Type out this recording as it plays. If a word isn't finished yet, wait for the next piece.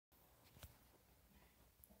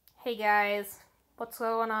Hey guys, what's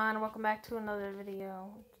going on? Welcome back to another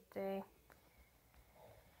video today.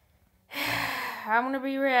 I'm going to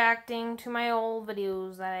be reacting to my old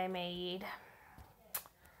videos that I made.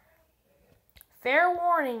 Fair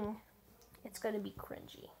warning, it's going to be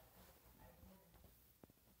cringy.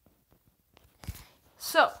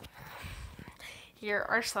 So, here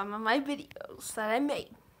are some of my videos that I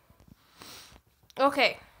made.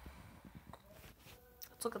 Okay,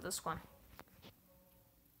 let's look at this one.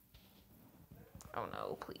 Oh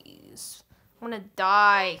no, please. I'm gonna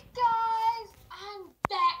die. Hey guys, I'm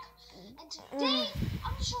back. And today,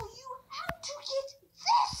 I'm gonna show you how to get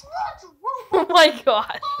this much Robux. Oh my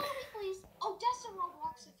god. Follow me, please. Oh, that's a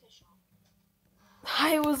Roblox official.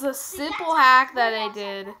 It was a simple hack that I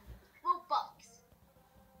did. Robux.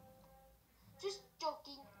 Just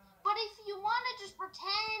joking. But if you want to just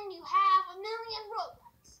pretend you have 1 million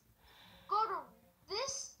Robux, go to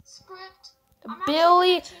this script.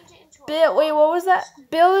 Wait, what was that?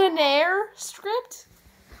 Billionaire script?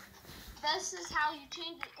 This is how you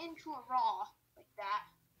change it into a raw, like that.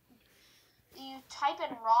 You type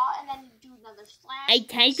in raw and then you do another slash. You're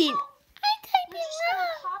just gonna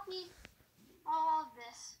copy all of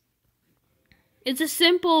this. It's a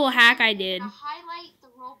simple hack I did. Highlight the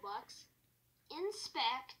Robux.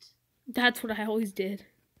 Inspect. That's what I always did.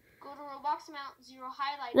 Go to Robux amount 0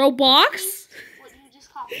 highlight. Robux? What you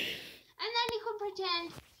just copied. And then you can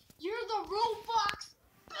pretend you're the Robux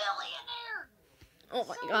billionaire. Oh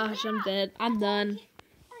my gosh, I'm dead. I'm done.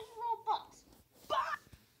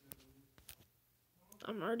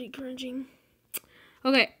 I'm already cringing.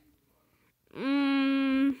 Okay.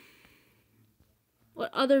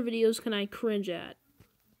 What other videos can I cringe at?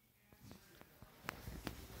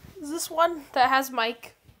 Is this one that has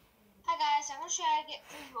Mike? Hi guys, I'm gonna show you how to get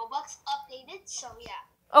free Robux updated. So yeah.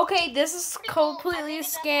 Okay, this is completely a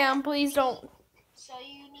scam. Please don't. So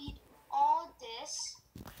you need all this.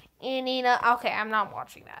 Okay, I'm not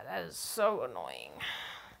watching that. That is so annoying.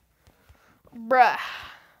 Bruh.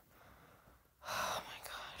 Oh my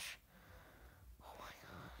gosh. Oh my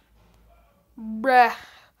god. Bruh.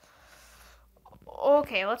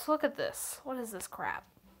 Okay, let's look at this. What is this crap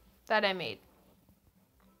that I made?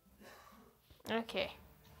 Okay.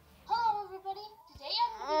 Hello everybody. Today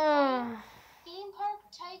I'm going to be Theme Park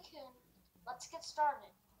Tycoon. Let's get started.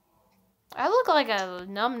 I look like a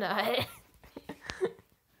numbnut.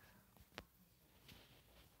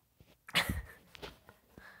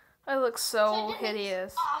 I look so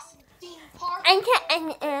hideous. Awesome theme park.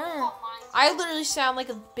 I literally sound like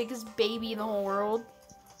the biggest baby in the whole world.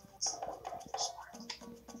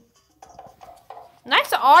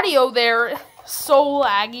 Nice audio there. So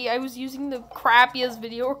laggy. I was using the crappiest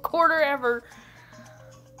video recorder ever.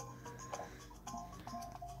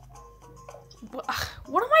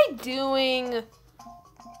 What am I doing?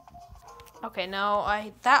 Okay, no,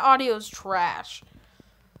 that audio is trash.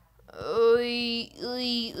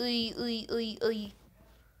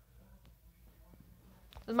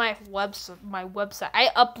 My website. I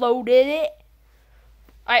uploaded it.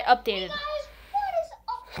 I updated. Hey guys, what is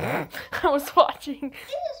up? I was watching. It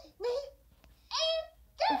is me, and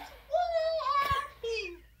guess what I have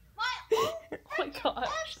here? My own freaking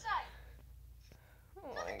website.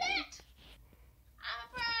 Look at that. I'm a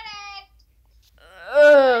product.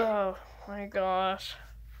 Oh my gosh.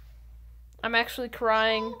 I'm actually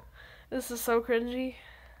crying. This is so cringy.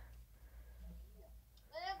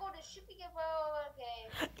 Then I go to shipping info. Okay.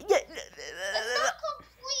 It's Yeah. not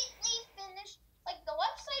completely finished. Like, the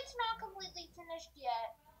website's not completely finished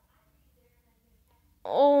yet.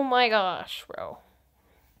 Oh my gosh, bro.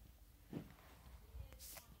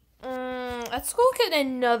 Let's go look at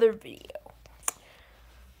another video.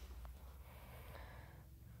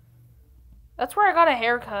 That's where I got a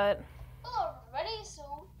haircut. Hello, everybody.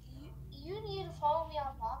 So, you need to follow me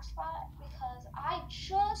on Blogspot because I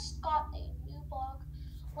just got a new blog.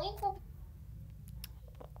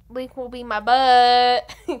 Link will be my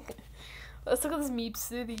butt. Let's look at this Meep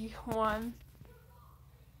City one.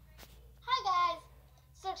 Hi, guys.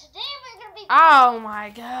 So, today we're going to be... Oh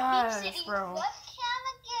my Meep gosh, City bro. webcam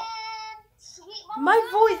again. Sweet mama. My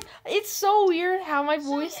voice, it's so weird how my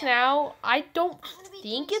voice now, I don't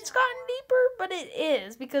think it's gotten deeper, but it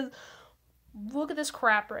is, because look at this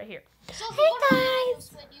crap right here. So if Hey you go to my guys!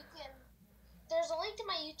 YouTube, there's a link to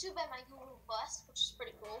my YouTube and my Google Plus, which is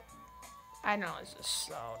pretty cool. I know, it's just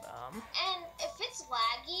so dumb. And if it's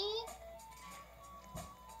laggy,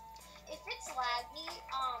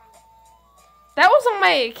 That was on my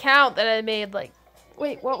account that I made, like,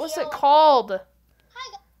 wait, what was it called?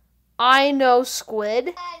 Hi guys. I Know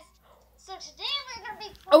Squid. So today we're gonna be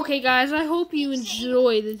Okay, guys, I hope you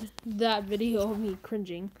enjoyed that video of me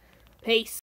cringing. Peace.